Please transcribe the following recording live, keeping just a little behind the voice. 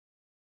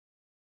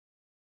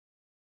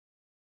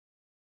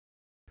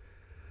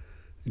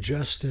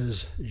Just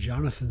as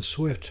Jonathan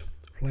Swift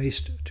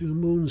placed two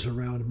moons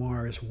around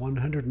Mars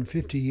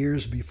 150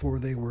 years before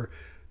they were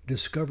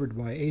discovered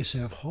by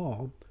Asaph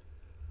Hall,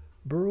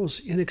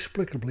 Burroughs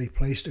inexplicably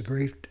placed a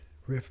Great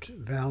Rift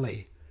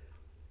Valley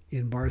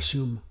in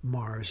Barsoom,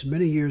 Mars,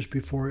 many years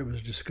before it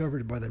was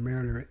discovered by the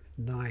Mariner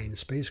 9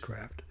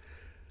 spacecraft.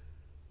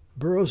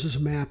 Burroughs'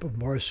 map of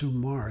Barsoom,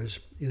 Mars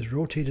is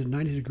rotated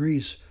 90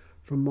 degrees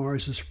from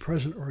Mars's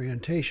present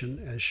orientation,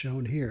 as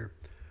shown here.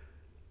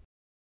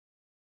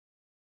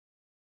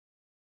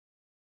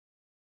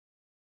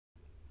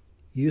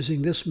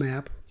 Using this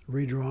map,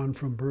 redrawn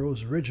from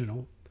Burroughs'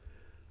 original,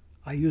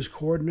 I use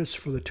coordinates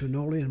for the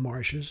Tunolian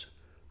marshes,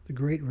 the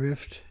Great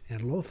Rift,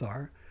 and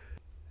Lothar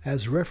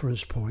as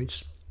reference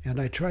points, and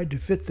I tried to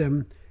fit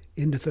them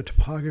into the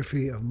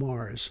topography of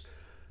Mars.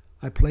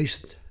 I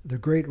placed the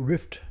Great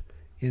Rift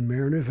in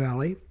Mariner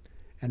Valley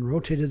and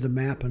rotated the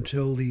map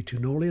until the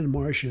Tunolian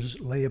marshes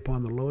lay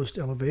upon the lowest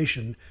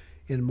elevation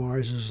in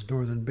Mars's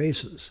northern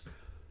basins.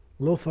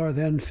 Lothar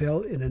then fell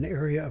in an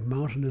area of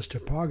mountainous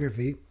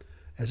topography,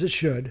 as it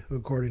should,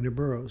 according to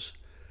Burroughs.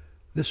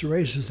 This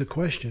raises the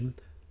question,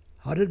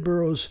 how did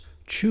Burroughs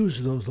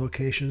choose those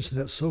locations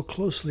that so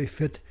closely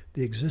fit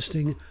the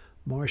existing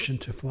Martian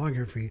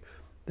topography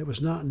that was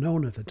not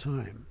known at the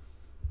time?